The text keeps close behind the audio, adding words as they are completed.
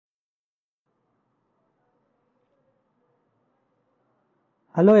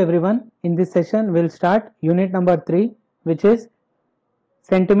Hello everyone, in this session we'll start unit number 3, which is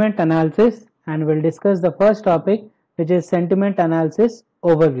sentiment analysis, and we'll discuss the first topic, which is sentiment analysis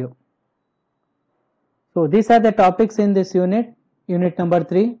overview. So these are the topics in this unit number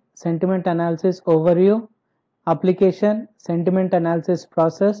 3, sentiment analysis overview, application, sentiment analysis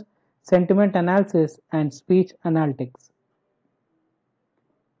process, sentiment analysis and speech analytics.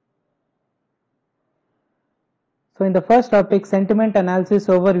 So in the first topic, sentiment analysis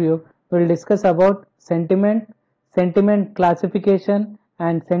overview, we will discuss about sentiment, sentiment classification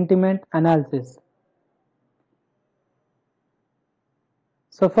and sentiment analysis.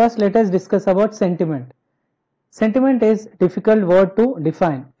 So first let us discuss about sentiment. Sentiment is a difficult word to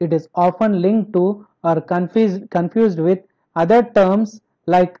define. It is often linked to or confused with other terms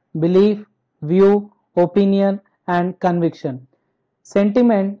like belief, view, opinion and conviction.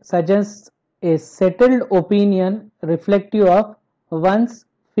 Sentiment suggests a settled opinion reflective of one's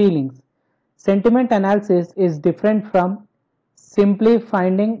feelings. Sentiment analysis is different from simply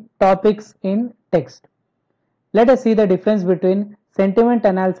finding topics in text. Let us see the difference between sentiment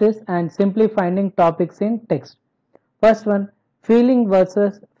analysis and simply finding topics in text. First one, feeling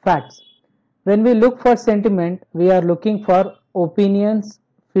versus facts. When we look for sentiment, we are looking for opinions,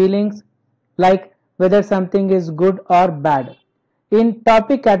 feelings, like whether something is good or bad. In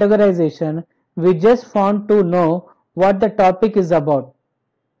topic categorization, we just want to know what the topic is about.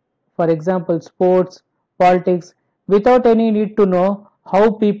 For example, sports, politics, without any need to know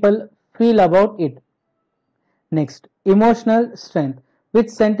how people feel about it. Next, emotional strength. With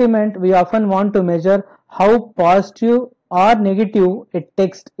sentiment, we often want to measure how positive or negative a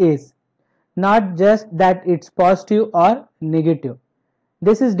text is, not just that it's positive or negative.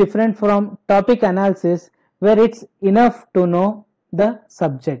 This is different from topic analysis, where it's enough to know the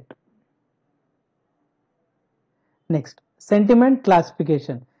subject. Next, sentiment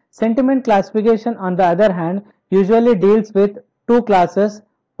classification. Sentiment classification, on the other hand, usually deals with two classes,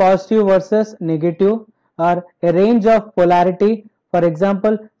 positive versus negative, or a range of polarity, for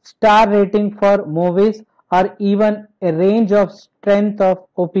example, star rating for movies, or even a range of strength of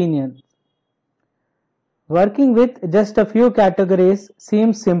opinions. Working with just a few categories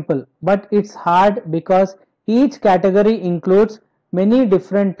seems simple, but it's hard because each category includes many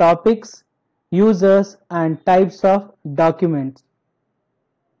different topics, users and types of documents.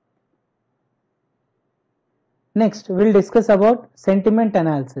 Next, we'll discuss about sentiment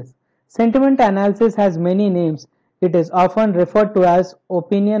analysis. Sentiment analysis has many names. It is often referred to as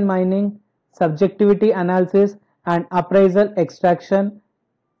opinion mining, subjectivity analysis and appraisal extraction,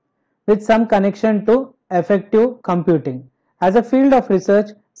 with some connection to affective computing. As a field of research,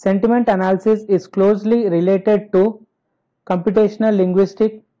 sentiment analysis is closely related to computational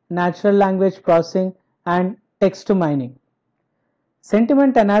linguistics, natural language processing and text mining.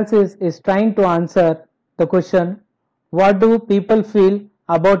 Sentiment analysis is trying to answer the question, what do people feel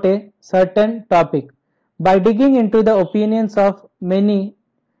about a certain topic, by digging into the opinions of many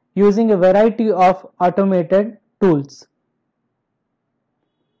using a variety of automated tools.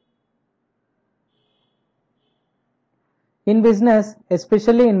 In business,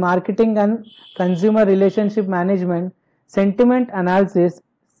 especially in marketing and consumer relationship management, sentiment analysis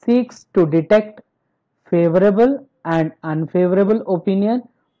seeks to detect favorable and unfavorable opinion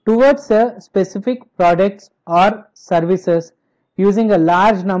towards a specific products or services using a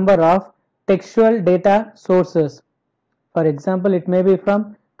large number of textual data sources. For example, it may be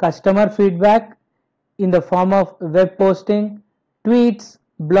from customer feedback in the form of web posting, tweets,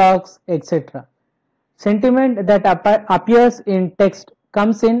 blogs, etc. Sentiment that appears in text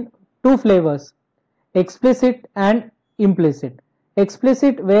comes in two flavors, explicit and implicit.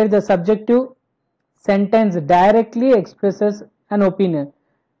 Explicit, where the subjective sentence directly expresses an opinion.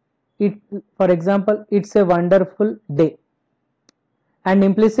 For example, it's a wonderful day. And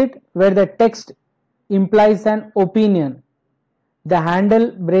implicit, where the text implies an opinion. The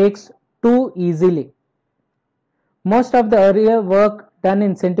handle breaks too easily. Most of the earlier work done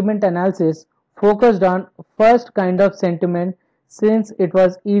in sentiment analysis focused on first kind of sentiment since it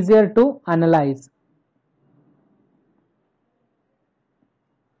was easier to analyze.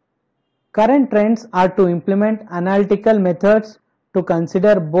 Current trends are to implement analytical methods to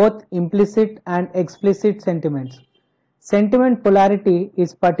consider both implicit and explicit sentiments. Sentiment polarity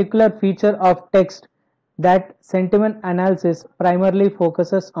is a particular feature of text that sentiment analysis primarily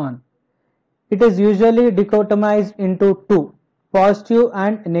focuses on. It is usually dichotomized into two, positive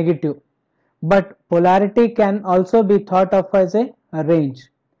and negative, but polarity can also be thought of as a range.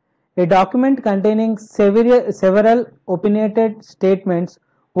 A document containing several opinionated statements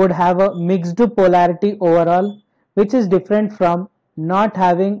would have a mixed polarity overall, which is different from not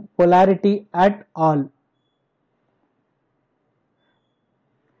having polarity at all.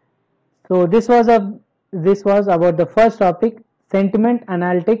 So this was about the first topic, sentiment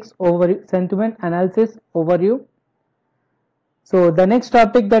analysis overview. So the next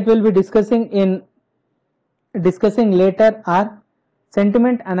topic that we'll be discussing later are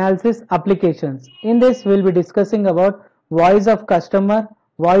sentiment analysis applications. In this we'll be discussing about voice of customer,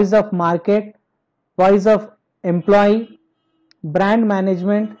 voice of market, voice of employee, brand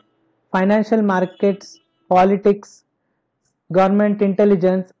management, financial markets, politics, government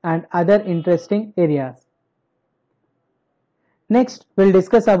intelligence, and other interesting areas. Next, we'll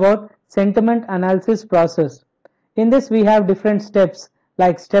discuss about sentiment analysis process. In this, we have different steps,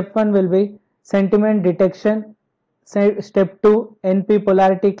 like step 1 will be sentiment detection, step 2 NP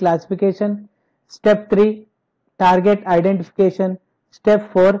polarity classification, step 3 target identification, step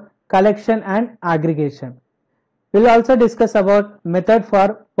 4 collection and aggregation. We'll also discuss about method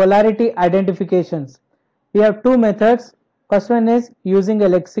for polarity identifications. We have two methods. First one is using a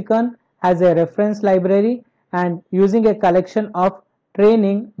lexicon as a reference library and using a collection of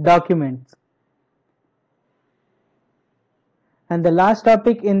training documents. And the last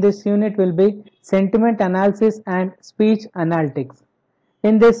topic in this unit will be sentiment analysis and speech analytics.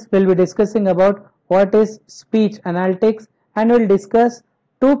 In this, we'll be discussing about what is speech analytics, and we'll discuss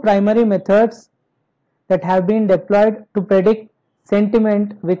two primary methods that have been deployed to predict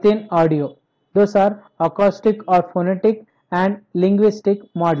sentiment within audio. Those are acoustic or phonetic and linguistic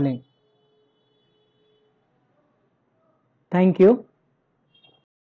modeling. Thank you.